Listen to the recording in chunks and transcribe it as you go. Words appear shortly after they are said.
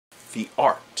The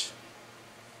Art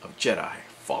of Jedi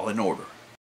Fallen Order.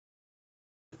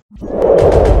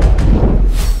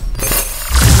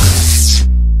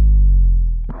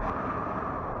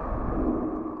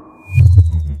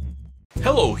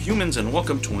 Hello humans, and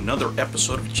welcome to another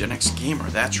episode of Gen X Gamer.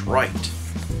 That's right,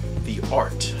 The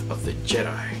Art of the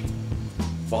Jedi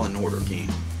Fallen Order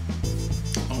game.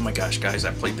 Oh my gosh guys,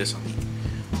 I played this on the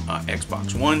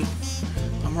Xbox One.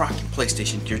 I'm rocking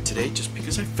PlayStation gear today just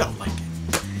because I felt like it.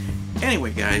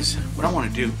 Anyway guys, what I want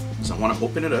to do is I want to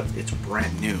open it up. It's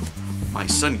brand new. My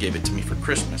son gave it to me for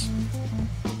Christmas,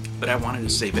 but I wanted to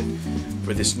save it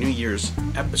for this New Year's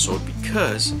episode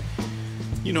because,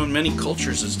 you know, in many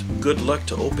cultures it's good luck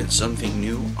to open something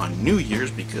new on New Year's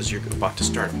because you're about to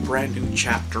start a brand new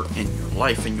chapter in your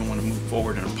life and you want to move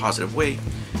forward in a positive way.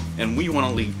 And we want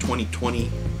to leave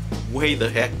 2020 way the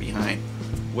heck behind.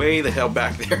 Way the hell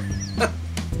back there.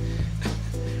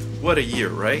 What a year,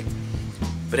 right?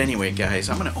 But anyway guys,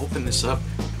 I'm going to open this up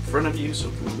in front of you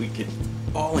so we can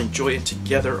all enjoy it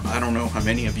together. I don't know how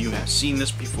many of you have seen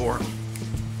this before.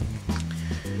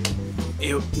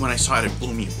 When I saw it, it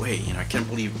blew me away. You know, I can't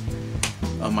believe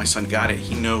my son got it.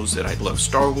 He knows that I love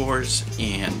Star Wars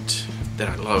and that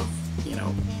I love, you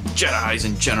know, Jedis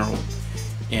in general.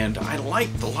 And I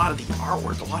liked a lot of the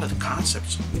artwork, a lot of the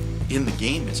concepts in the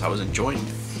game as I was enjoying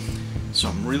it. So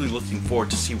I'm really looking forward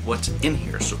to see what's in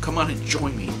here. So come on and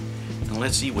join me and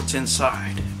let's see what's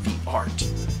inside the art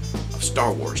of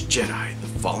Star Wars Jedi, the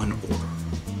Fallen Order.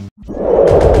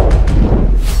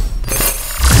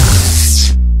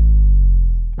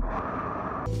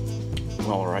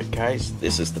 Alright guys,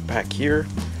 this is the back here.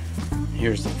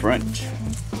 Here's the front.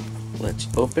 Let's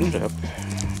open it up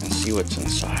and see what's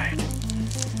inside.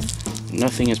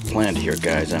 Nothing is planned here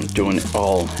guys, I'm doing it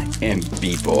all in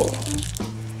vivo.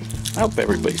 I hope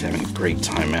everybody's having a great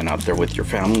time, man, out there with your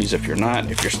families. If you're not,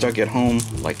 if you're stuck at home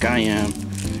like I am,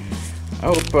 I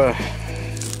hope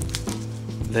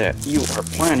that you are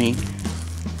planning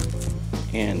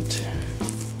and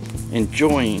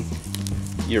enjoying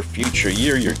your future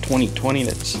year, your 2020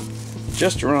 that's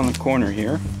just around the corner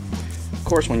here. Of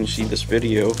course, when you see this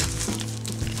video,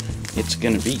 it's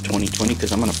gonna be 2020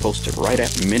 because I'm gonna post it right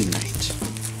at midnight.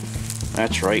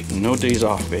 That's right, no days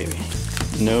off, baby.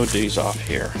 No days off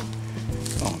here.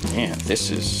 Oh man, this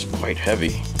is quite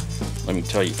heavy. Let me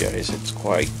tell you guys, it's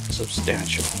quite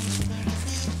substantial.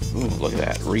 Ooh, look at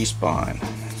that, respawn.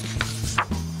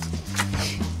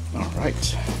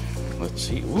 Alright, let's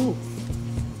see. Ooh,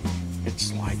 it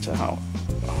slides out.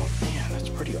 Oh man, that's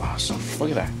pretty awesome. Look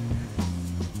at that.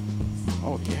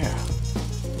 Oh yeah.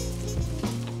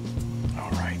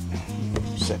 Alright,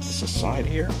 set this aside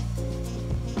here.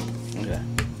 Look at that.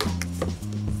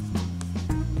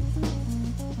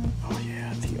 Oh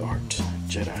yeah, the art.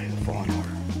 Jedi, the Fallen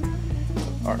Order.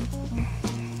 Art.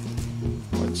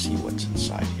 Let's see what's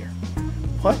inside here.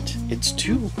 What? It's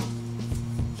two.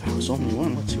 That was only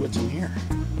one. Let's see what's in here.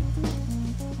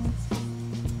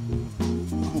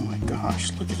 Oh my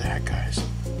gosh, look at that guys.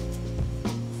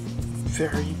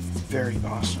 Very, very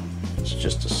awesome. It's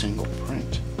just a single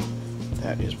print.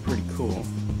 That is pretty cool.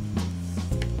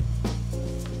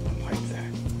 I like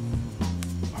that.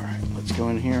 Alright, let's go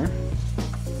in here.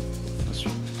 Let's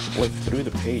flip through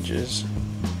the pages.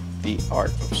 The Art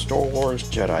of Star Wars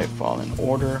Jedi Fallen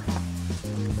Order.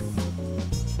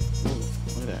 Ooh,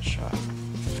 look at that shot.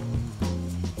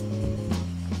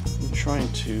 I'm trying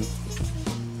to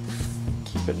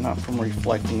keep it not from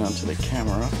reflecting onto the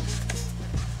camera.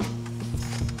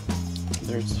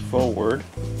 There's the forward.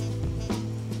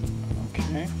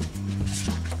 Okay.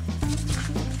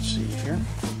 Let's see here.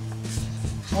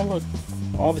 Oh look,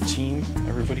 all the team,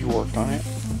 everybody who worked on it.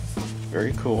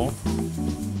 Very cool.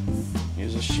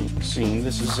 Here's a scene.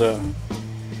 This is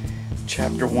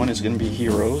chapter 1 is going to be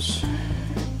Heroes.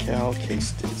 Cal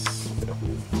Kestis.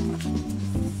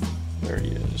 There he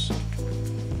is.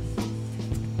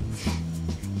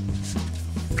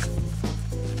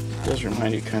 It does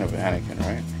remind you kind of Anakin,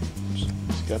 right? He's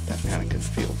got that Anakin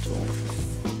feel to him.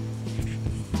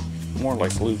 More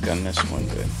like Luke on this one,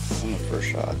 but on the first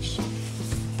shots.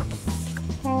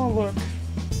 Oh look,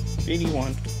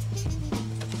 81.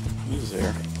 He's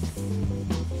there.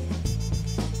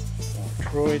 More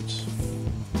droids.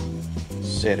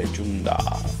 Serejunda.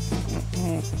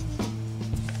 I'm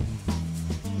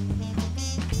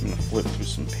gonna flip through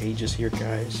some pages here,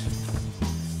 guys.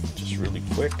 Just really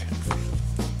quick.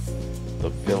 The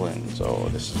villains. Oh,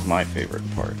 this is my favorite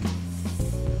part.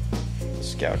 The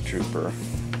Scout Trooper.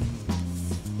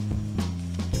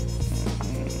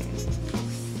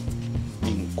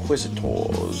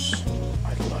 Inquisitors.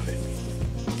 I love it.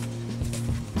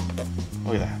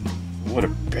 Look at that. What a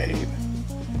babe.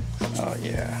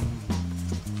 yeah.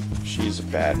 She's a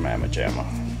bad mamma jamma.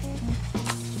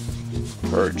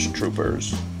 Purge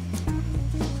troopers.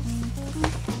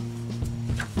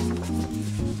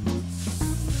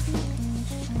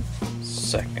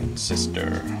 Second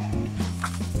sister.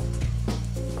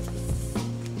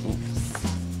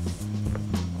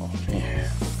 Oh man.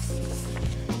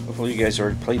 Hopefully you guys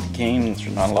already played the game. There's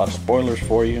not a lot of spoilers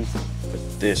for you,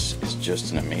 but this is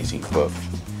just an amazing book.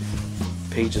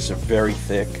 Pages are very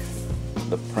thick.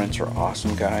 The prints are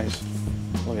awesome, guys.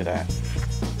 Look at that.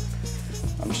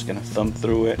 I'm just gonna thumb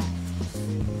through it.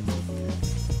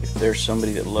 If there's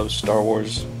somebody that loves Star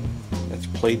Wars that's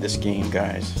played this game,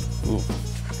 guys, ooh,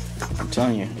 I'm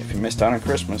telling you, if you missed out on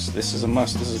Christmas, this is a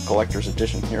must. This is a collector's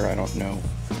edition here. I don't know,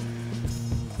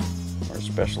 or a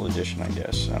special edition, I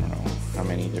guess. I don't know how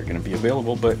many they're going to be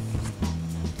available, but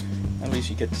at least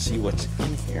you get to see what's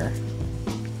in here.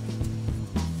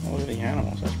 Oh, look at the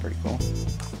animals. That's pretty cool.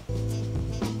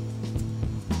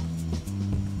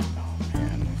 Oh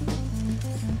man!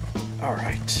 All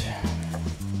right.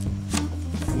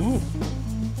 Ooh,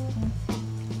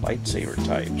 lightsaber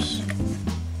types.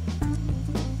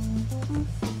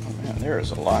 There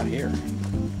is a lot here.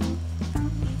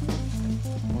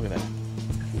 Look at that.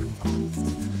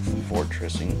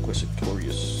 Fortress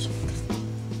Inquisitorius.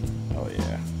 Oh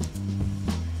yeah.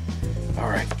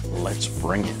 Alright, let's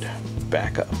bring it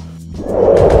back up.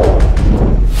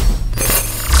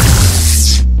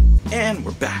 And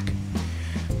we're back.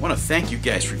 I want to thank you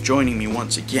guys for joining me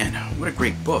once again. What a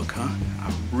great book, huh?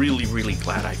 I'm really, really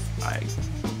glad I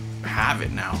have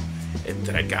it now.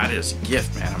 That I got it as a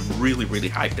gift, man. I'm really, really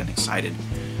hyped and excited.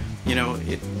 You know,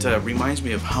 it reminds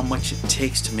me of how much it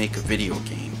takes to make a video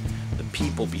game. The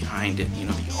people behind it, you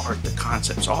know, the art, the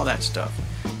concepts, all that stuff.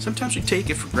 Sometimes we take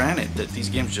it for granted that these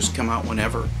games just come out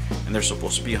whenever and they're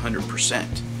supposed to be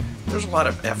 100%. There's a lot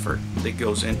of effort that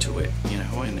goes into it, you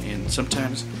know, and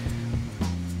sometimes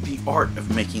the art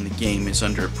of making the game is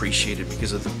underappreciated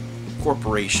because of the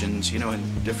corporations, you know,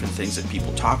 and different things that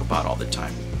people talk about all the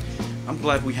time. I'm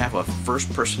glad we have a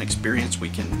first-person experience we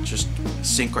can just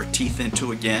sink our teeth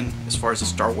into again as far as the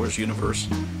Star Wars universe.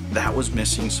 That was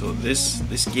missing, so this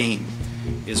game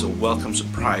is a welcome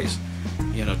surprise,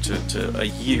 you know, to a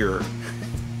year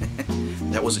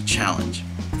that was a challenge.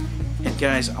 And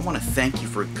guys, I want to thank you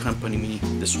for accompanying me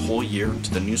this whole year.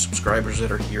 To the new subscribers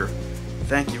that are here,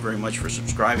 thank you very much for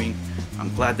subscribing.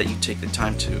 I'm glad that you take the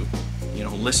time to, you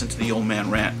know, listen to the old man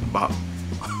rant about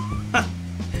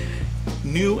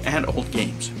new and old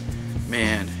games.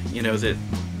 Man, you know that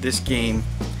this game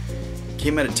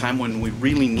came at a time when we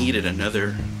really needed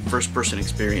another first-person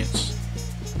experience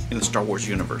in the Star Wars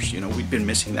universe. You know, we've been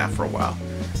missing that for a while,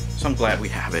 so I'm glad we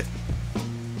have it.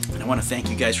 And I want to thank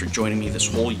you guys for joining me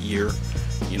this whole year,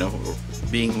 you know,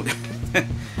 being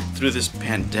through this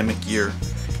pandemic year,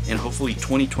 and hopefully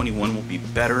 2021 will be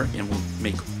better and will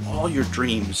make all your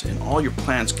dreams and all your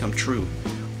plans come true.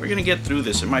 We're gonna get through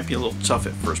this. It might be a little tough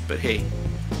at first, but hey,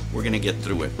 we're gonna get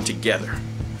through it together.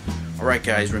 Alright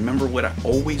guys, remember what I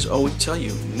always tell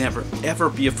you, never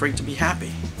ever be afraid to be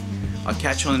happy. I'll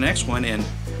catch you on the next one, and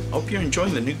I hope you're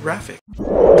enjoying the new graphic.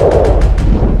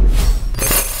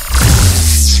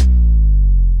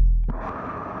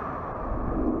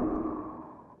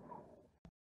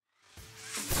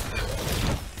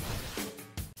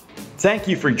 Thank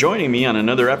you for joining me on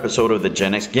another episode of the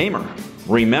Gen X Gamer.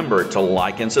 Remember to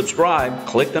like and subscribe,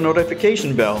 click the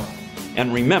notification bell,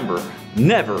 and remember,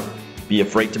 never be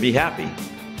afraid to be happy.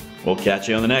 We'll catch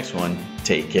you on the next one.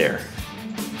 Take care.